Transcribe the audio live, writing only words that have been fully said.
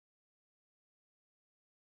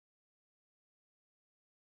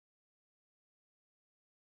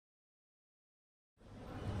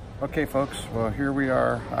Okay folks, well here we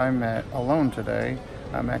are. I'm alone today.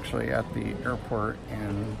 I'm actually at the airport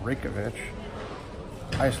in Reykjavik,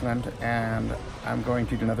 Iceland, and I'm going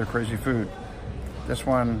to eat another crazy food. This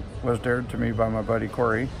one was dared to me by my buddy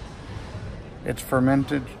Corey. It's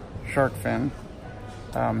fermented shark fin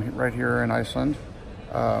right here in Iceland.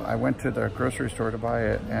 I went to the grocery store to buy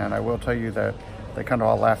it, and I will tell you that they kind of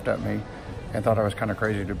all laughed at me and thought I was kind of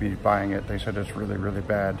crazy to be buying it. They said it's really, really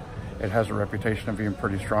bad. It has a reputation of being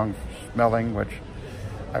pretty strong smelling, which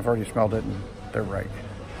I've already smelled it and they're right.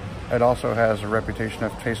 It also has a reputation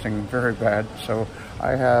of tasting very bad. So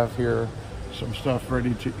I have here some stuff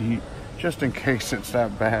ready to eat just in case it's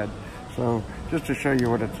that bad. So just to show you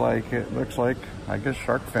what it's like, it looks like, I guess,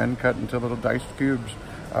 shark fin cut into little diced cubes.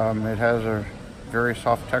 It has a very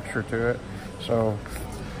soft texture to it. So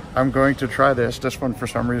I'm going to try this. This one, for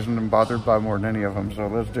some reason, I'm bothered by more than any of them. So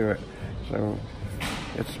let's do it. So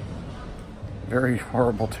it's very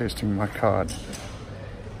horrible tasting, my God.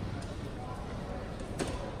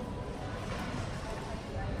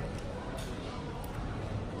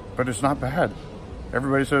 But it's not bad.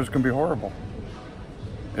 Everybody says it's gonna be horrible.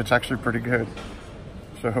 It's actually pretty good.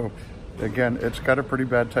 So again, it's got a pretty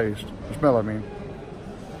bad taste. Smell, I mean.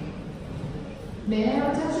 May I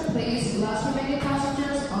have attention, please? Last remaining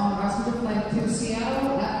passengers on passenger flight to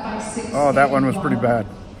Seattle at 56. Oh, that one was pretty bad.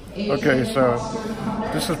 Okay, so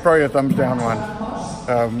this is probably a thumbs down one.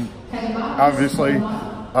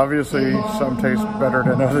 Obviously some taste better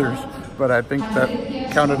than others, but I think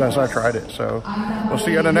that counted as I tried it. So we'll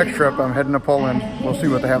see you on the next trip. I'm heading to Poland. We'll see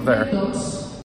what they have there.